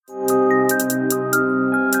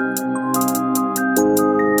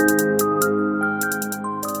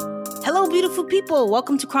beautiful people.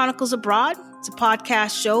 Welcome to Chronicles Abroad. It's a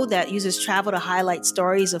podcast show that uses travel to highlight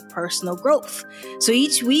stories of personal growth. So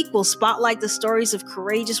each week, we'll spotlight the stories of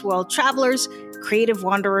courageous world travelers, creative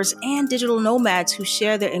wanderers, and digital nomads who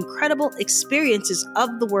share their incredible experiences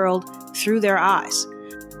of the world through their eyes.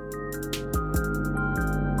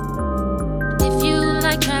 If you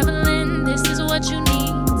like traveling, this is what you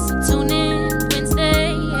need. So tune in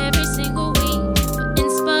Wednesday every single week for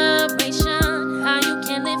inspiration, how you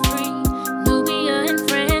can live free. Nubia and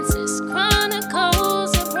Francis,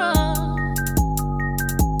 Chronicles Abroad.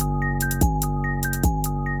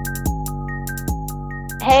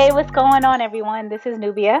 Hey, what's going on, everyone? This is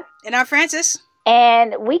Nubia. And I'm Francis.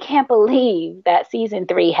 And we can't believe that season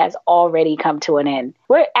 3 has already come to an end.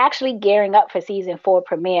 We're actually gearing up for season 4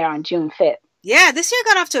 premiere on June 5th. Yeah, this year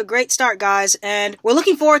got off to a great start, guys, and we're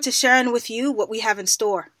looking forward to sharing with you what we have in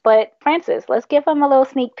store. But Francis, let's give them a little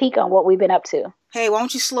sneak peek on what we've been up to. Hey, why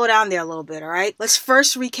don't you slow down there a little bit, all right? Let's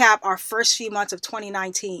first recap our first few months of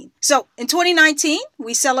 2019. So, in 2019,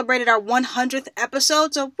 we celebrated our 100th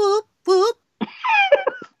episode, so whoop, whoop.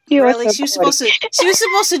 Really? She was supposed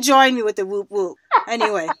to join me with the whoop whoop.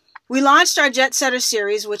 Anyway, we launched our Jet Setter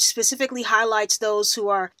series, which specifically highlights those who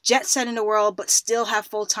are jet setting the world but still have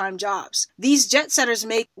full-time jobs. These jet setters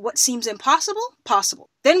make what seems impossible, possible.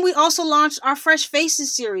 Then we also launched our Fresh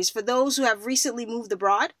Faces series for those who have recently moved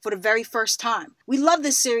abroad for the very first time. We love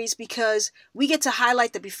this series because we get to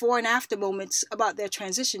highlight the before and after moments about their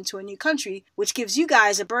transition to a new country, which gives you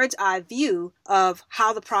guys a bird's eye view of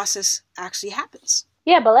how the process actually happens.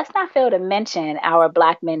 Yeah, but let's not fail to mention our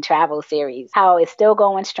Black Men Travel series, how it's still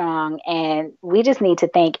going strong, and we just need to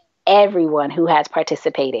thank everyone who has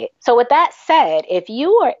participated. So with that said, if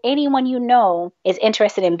you or anyone you know is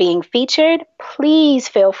interested in being featured, please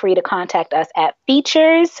feel free to contact us at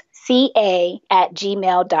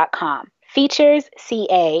featuresca@gmail.com.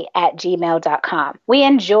 featuresca@gmail.com. We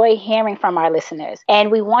enjoy hearing from our listeners, and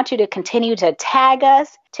we want you to continue to tag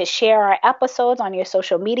us, to share our episodes on your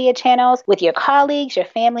social media channels with your colleagues, your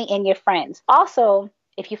family, and your friends. Also,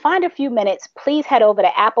 if you find a few minutes, please head over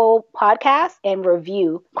to Apple Podcasts and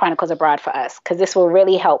review Chronicles Abroad for us, because this will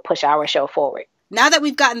really help push our show forward. Now that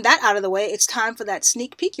we've gotten that out of the way, it's time for that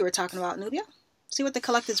sneak peek you were talking about, Nubia. See what the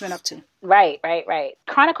collective's been up to. Right.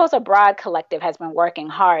 Chronicles Abroad Collective has been working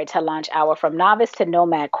hard to launch our From Novice to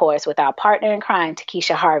Nomad course with our partner in crime,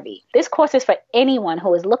 Takesha Harvey. This course is for anyone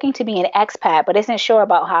who is looking to be an expat but isn't sure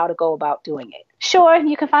about how to go about doing it. Sure,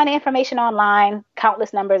 you can find the information online,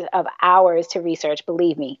 countless numbers of hours to research,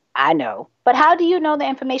 believe me, I know. But how do you know the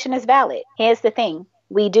information is valid? Here's the thing,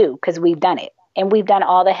 we do, because we've done it. And we've done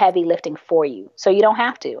all the heavy lifting for you, so you don't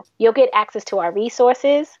have to. You'll get access to our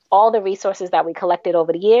resources, all the resources that we collected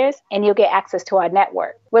over the years, and you'll get access to our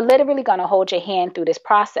network. We're literally going to hold your hand through this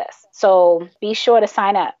process. So be sure to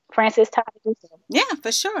sign up. Francis, time to do so. Yeah,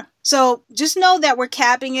 for sure. So just know that we're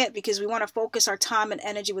capping it because we want to focus our time and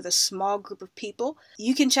energy with a small group of people.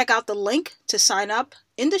 You can check out the link to sign up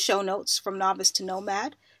in the show notes from Novice to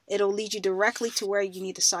Nomad. It'll lead you directly to where you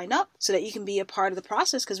need to sign up so that you can be a part of the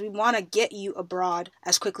process, because we want to get you abroad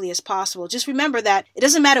as quickly as possible. Just remember that it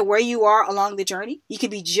doesn't matter where you are along the journey. You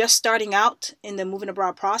could be just starting out in the moving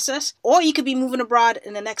abroad process, or you could be moving abroad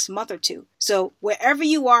in the next month or two. So wherever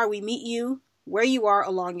you are, we meet you where you are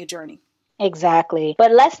along your journey. Exactly.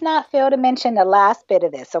 But let's not fail to mention the last bit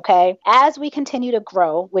of this, okay? As we continue to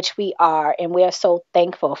grow, which we are, and we are so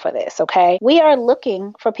thankful for this, okay? We are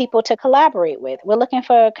looking for people to collaborate with. We're looking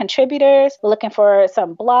for contributors. We're looking for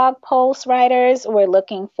some blog post writers. We're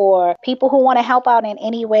looking for people who want to help out in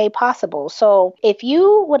any way possible. So if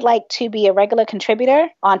you would like to be a regular contributor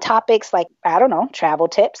on topics like, I don't know, travel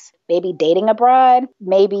tips, maybe dating abroad,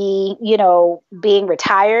 maybe, being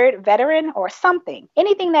retired, veteran, or something.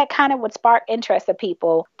 Anything that kind of would spark interest of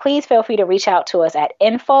people, please feel free to reach out to us at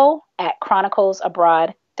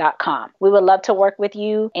info@chroniclesabroad.com. We would love to work with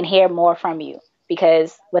you and hear more from you,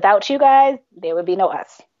 because without you guys, there would be no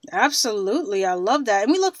us. Absolutely. I love that.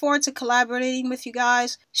 And we look forward to collaborating with you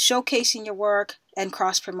guys, showcasing your work, and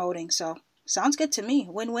cross-promoting. So sounds good to me.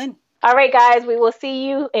 Win-win. All right, guys, we will see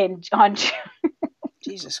you on June.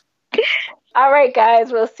 Jesus. All right,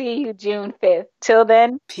 guys, we'll see you June 5th. Till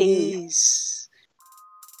then, peace.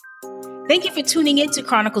 Thank you for tuning in to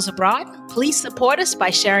Chronicles Abroad. Please support us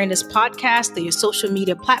by sharing this podcast through your social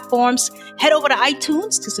media platforms. Head over to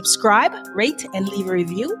iTunes to subscribe, rate, and leave a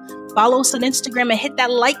review. Follow us on Instagram and hit that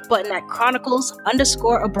like button at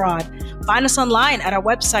Chronicles_Abroad. Find us online at our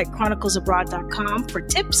website, chroniclesabroad.com, for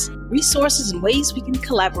tips, resources, and ways we can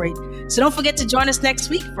collaborate. So don't forget to join us next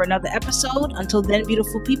week for another episode. Until then,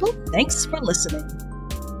 beautiful people, thanks for listening.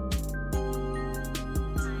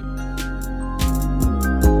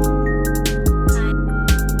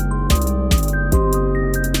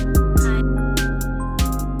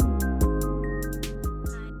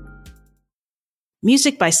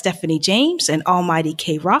 Music by Stephanie James and Almighty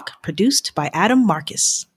K Rock, produced by Adam Marcus.